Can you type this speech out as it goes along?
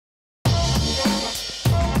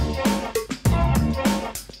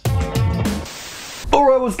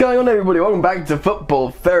what's going on everybody? Welcome back to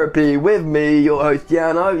Football Therapy with me, your host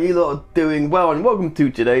Jan. I hope you lot are doing well and welcome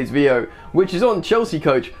to today's video, which is on Chelsea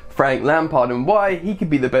coach Frank Lampard and why he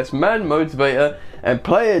could be the best man motivator and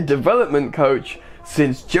player development coach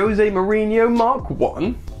since Jose Mourinho Mark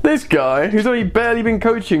 1. This guy, who's only barely been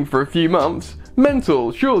coaching for a few months,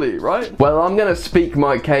 mental, surely, right? Well, I'm going to speak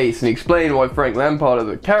my case and explain why Frank Lampard as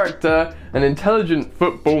a character, an intelligent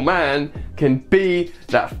football man, can be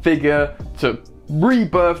that figure to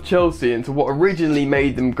rebirth Chelsea into what originally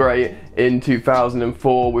made them great in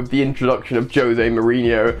 2004 with the introduction of Jose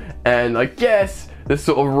Mourinho and I guess the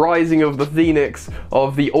sort of rising of the phoenix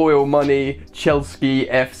of the oil money Chelsea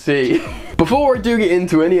FC. Before I do get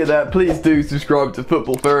into any of that, please do subscribe to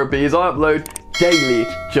Football Therapy as I upload daily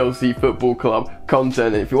Chelsea Football Club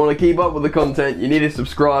content, and if you want to keep up with the content you need to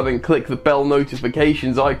subscribe and click the bell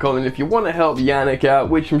notifications icon, and if you want to help Yannick out,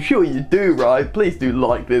 which I'm sure you do, right, please do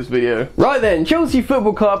like this video. Right then, Chelsea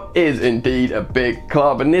Football Club is indeed a big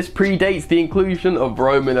club and this predates the inclusion of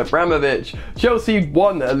Roman Abramovich. Chelsea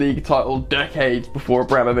won a league title decades before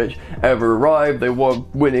Abramovich ever arrived. They were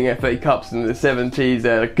winning FA Cups in the 70s, they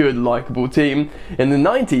had a good likeable team. In the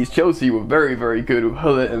 90s Chelsea were very good with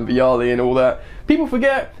Hullet and Vialli and all that. People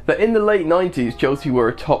forget that in the late 90s Chelsea were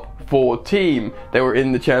a top 4 team. They were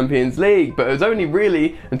in the Champions League, but it was only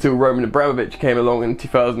really until Roman Abramovich came along in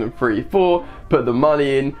 2003-04, put the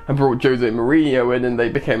money in and brought Jose Mourinho in and they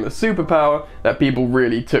became a superpower that people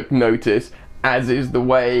really took notice, as is the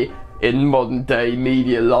way in modern day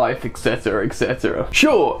media life, etc, etc.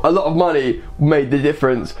 Sure, a lot of money made the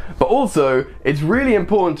difference, but also it's really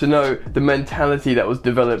important to know the mentality that was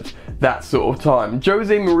developed that sort of time.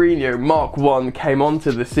 Jose Mourinho Mark 1 came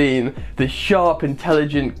onto the scene, this sharp,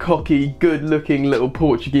 intelligent, cocky, good looking little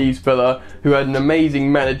Portuguese fella who had an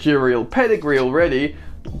amazing managerial pedigree already,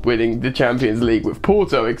 winning the Champions League with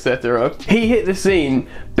Porto, etc. He hit the scene,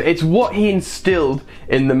 but it's what he instilled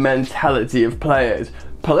in the mentality of players.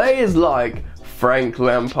 Players like Frank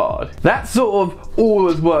Lampard. That sort of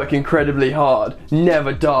always work incredibly hard,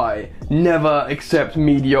 never die, never accept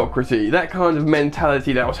mediocrity. That kind of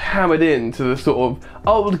mentality that was hammered into the sort of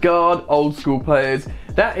old guard, old school players.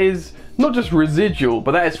 That is not just residual,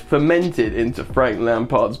 but that is fermented into Frank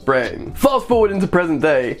Lampard's brain. Fast forward into present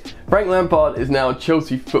day, Frank Lampard is now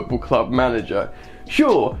Chelsea Football Club manager.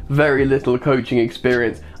 Sure, very little coaching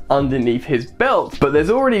experience underneath his belt, but there's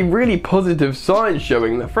already really positive signs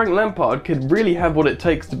showing that Frank Lampard could really have what it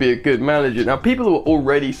takes to be a good manager. Now, people were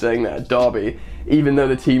already saying that at Derby, even though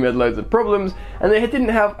the team had loads of problems and they didn't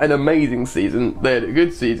have an amazing season, they had a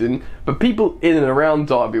good season, but people in and around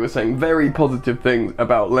Derby were saying very positive things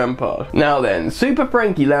about Lampard. Now then, Super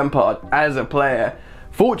Frankie Lampard as a player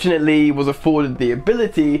fortunately was afforded the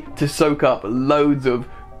ability to soak up loads of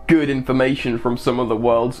good information from some of the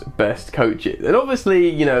world's best coaches. And obviously,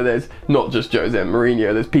 you know, there's not just Jose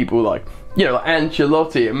Mourinho, there's people like, you know, like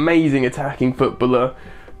Ancelotti, amazing attacking footballer,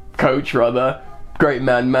 coach rather, great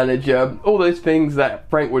man manager, all those things that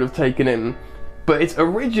Frank would have taken in. But it's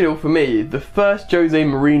original for me, the first Jose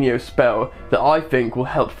Mourinho spell that I think will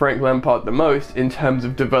help Frank Lampard the most in terms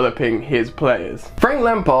of developing his players. Frank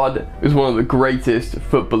Lampard is one of the greatest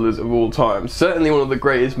footballers of all time, certainly one of the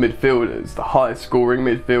greatest midfielders, the highest scoring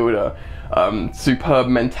midfielder, superb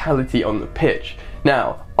mentality on the pitch.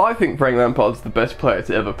 Now, I think Frank Lampard's the best player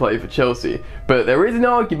to ever play for Chelsea, but there is an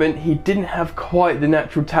argument he didn't have quite the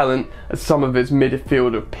natural talent as some of his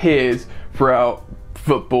midfielder peers throughout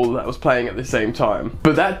football that was playing at the same time.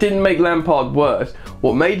 But that didn't make Lampard worse.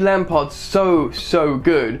 What made Lampard so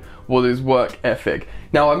good was his work ethic.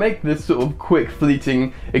 Now, I make this sort of quick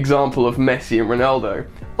fleeting example of Messi and Ronaldo.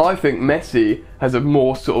 I think Messi has a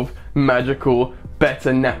more sort of magical,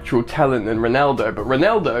 better natural talent than Ronaldo, but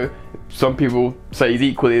Ronaldo, some people say he's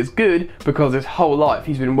equally as good because his whole life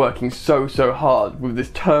he's been working so hard with this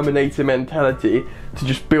Terminator mentality to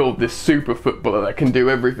just build this super footballer that can do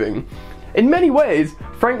everything. In many ways,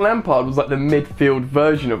 Frank Lampard was like the midfield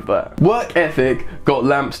version of that. Work ethic got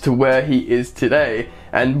Lamps to where he is today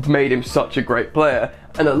and made him such a great player,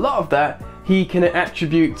 and a lot of that he can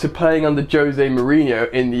attribute to playing under Jose Mourinho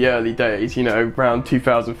in the early days, you know, around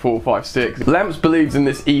 2004, 5, 6. Lamps believes in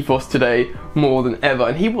this ethos today more than ever,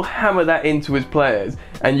 and he will hammer that into his players.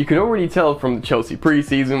 And you can already tell from the Chelsea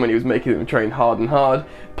pre-season when he was making them train hard and hard.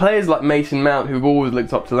 Players like Mason Mount, who've always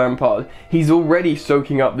looked up to Lampard, he's already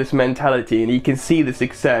soaking up this mentality and he can see the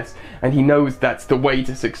success and he knows that's the way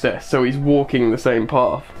to success, so he's walking the same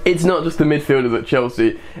path. It's not just the midfielders at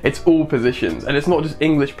Chelsea, it's all positions, and it's not just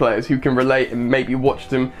English players who can relate and maybe watch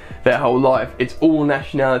them their whole life. It's all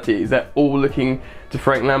nationalities, they're all looking to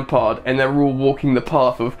Frank Lampard and they're all walking the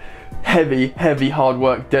path of heavy hard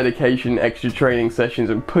work, dedication, extra training sessions,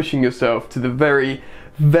 and pushing yourself to the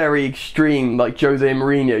very extreme, like Jose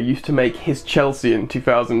Mourinho used to make his Chelsea in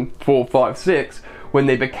 2004, 5, 6, when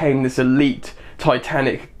they became this elite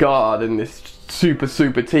Titanic guard and this super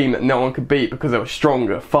team that no one could beat because they were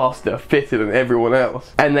stronger, faster, fitter than everyone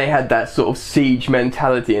else. And they had that sort of siege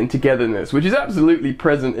mentality and togetherness, which is absolutely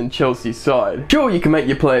present in Chelsea's side. Sure, you can make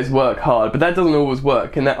your players work hard, but that doesn't always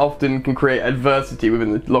work, and that often can create adversity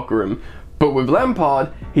within the locker room. But with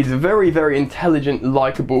Lampard, he's a very intelligent,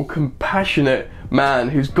 likable, compassionate man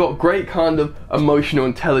who's got great kind of emotional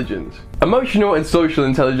intelligence. Emotional and social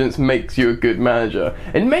intelligence makes you a good manager.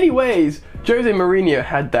 In many ways, Jose Mourinho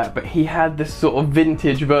had that, but he had this sort of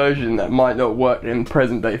vintage version that might not work in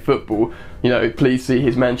present day football. You know, please see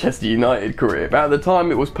his Manchester United career. But at the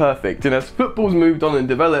time it was perfect, and as football's moved on and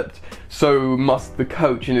developed, so must the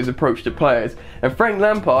coach in his approach to players. And Frank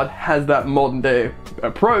Lampard has that modern day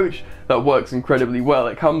approach that works incredibly well.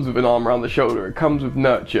 It comes with an arm around the shoulder, it comes with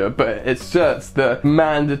nurture, but it asserts the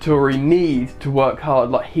mandatory need to work hard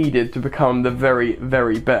like he did to become the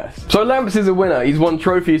very best. So Lampard is a winner. He's won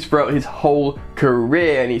trophies throughout his whole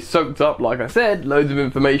career, and he's soaked up, like I said, loads of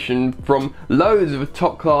information from loads of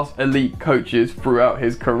top class elite coaches throughout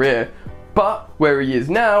his career. But where he is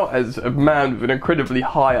now, as a man with an incredibly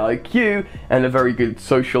high IQ and a very good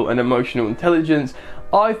social and emotional intelligence,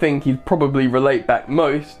 I think he'd probably relate back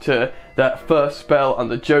most to that first spell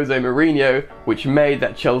under Jose Mourinho, which made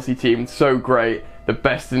that Chelsea team so great, the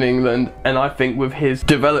best in England. And I think with his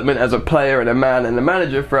development as a player and a man and a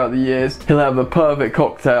manager throughout the years, he'll have the perfect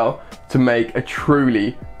cocktail to make a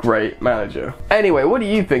truly great manager. Anyway, what do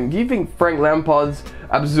you think? Do you think Frank Lampard's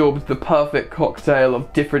absorbed the perfect cocktail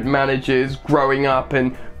of different managers growing up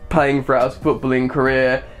and playing throughout his footballing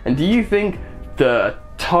career? And do you think the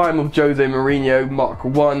time of Jose Mourinho, Mark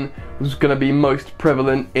 1, was going to be most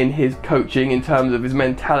prevalent in his coaching in terms of his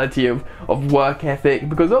mentality of work ethic?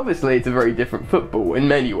 Because obviously it's a very different football in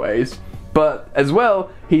many ways, but as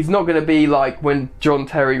well, he's not going to be like when John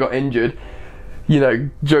Terry got injured. You know,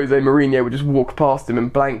 Jose Mourinho would just walk past him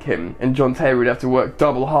and blank him, and John Terry would have to work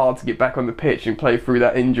double hard to get back on the pitch and play through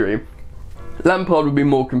that injury. Lampard would be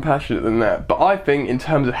more compassionate than that, but I think in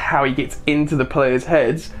terms of how he gets into the players'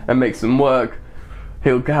 heads and makes them work,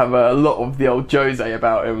 he'll have a lot of the old Jose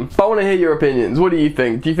about him. But I want to hear your opinions. What do you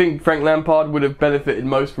think? Do you think Frank Lampard would have benefited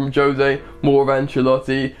most from Jose, more of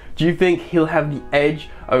Ancelotti? Do you think he'll have the edge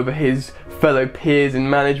over his fellow peers in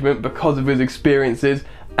management because of his experiences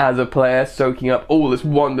as a player, soaking up all this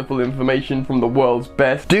wonderful information from the world's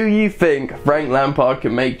best? Do you think Frank Lampard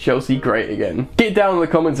can make Chelsea great again? Get down in the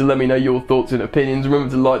comments and let me know your thoughts and opinions. Remember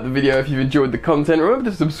to like the video if you've enjoyed the content. Remember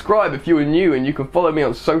to subscribe if you are new, and you can follow me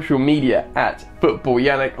on social media at Football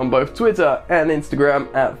Yannick on both Twitter and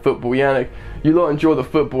Instagram at Football Yannick. You lot enjoy the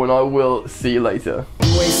football, and I will see you later.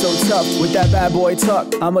 You ain't so tough with that bad boy tuck.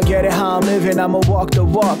 I'ma get it how I'm living, I'ma walk the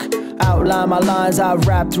walk. Outline my lines, I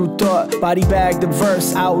rap through thought. Body bag the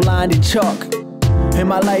verse, outlined in chalk. In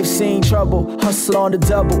my life seen trouble, hustle on the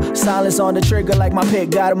double. Silence on the trigger like my pick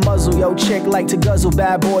got a muzzle. Yo chick like to guzzle,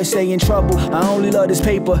 bad boy stay in trouble. I only love this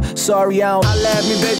paper, sorry I don't. I laugh me baby.